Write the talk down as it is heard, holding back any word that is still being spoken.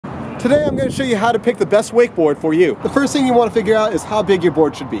Today I'm going to show you how to pick the best wakeboard for you. The first thing you want to figure out is how big your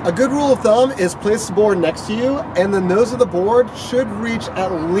board should be. A good rule of thumb is place the board next to you and the nose of the board should reach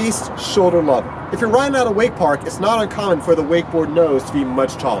at least shoulder level. If you're riding at a wake park, it's not uncommon for the wakeboard nose to be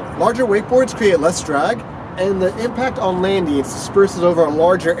much taller. Larger wakeboards create less drag, and the impact on landings disperses over a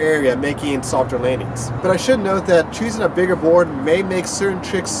larger area, making softer landings. But I should note that choosing a bigger board may make certain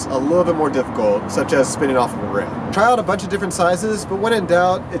tricks a little bit more difficult, such as spinning off of a rail. Try out a bunch of different sizes, but when in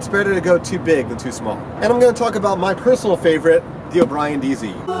doubt, it's better to go too big than too small. And I'm going to talk about my personal favorite, the O'Brien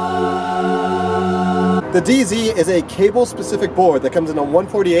DZ. The DZ is a cable-specific board that comes in a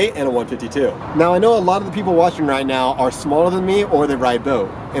 148 and a 152. Now I know a lot of the people watching right now are smaller than me or they ride boat,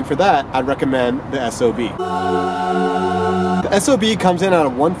 and for that I'd recommend the S.O.B. The S.O.B comes in at a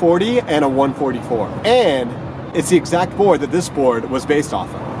 140 and a 144, and it's the exact board that this board was based off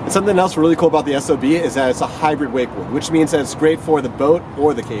of. And something else really cool about the S.O.B is that it's a hybrid wakeboard, which means that it's great for the boat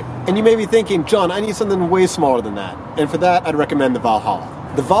or the cable. And you may be thinking, John, I need something way smaller than that, and for that I'd recommend the VALHALLA.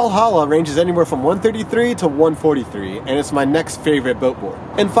 The VALHALLA ranges anywhere from 133 to 143, and it's my next favorite boat board.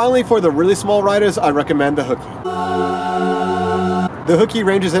 And finally, for the really small riders, I recommend the HOOKY. The HOOKY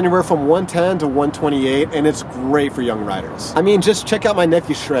ranges anywhere from 110 to 128, and it's great for young riders. I mean, just check out my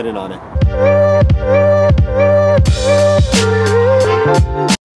nephew shredding on it.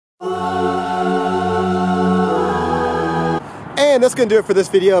 And that's gonna do it for this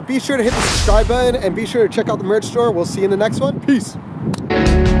video. Be sure to hit the subscribe button and be sure to check out the merch store. We'll see you in the next one. Peace.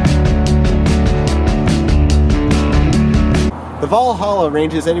 The VALHALLA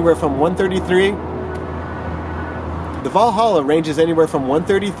ranges anywhere from 133. The VALHALLA ranges anywhere from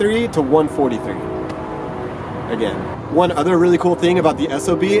 133 to 143. Again, one other really cool thing about the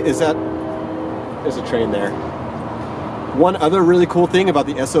S.O.B is that there's a train there. One other really cool thing about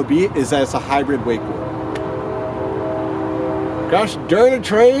the S.O.B is that it's a hybrid wakeboard. Gosh darn it,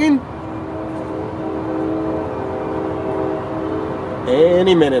 train!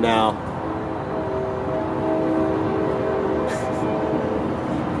 Any minute now.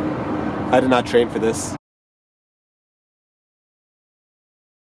 I did not train for this.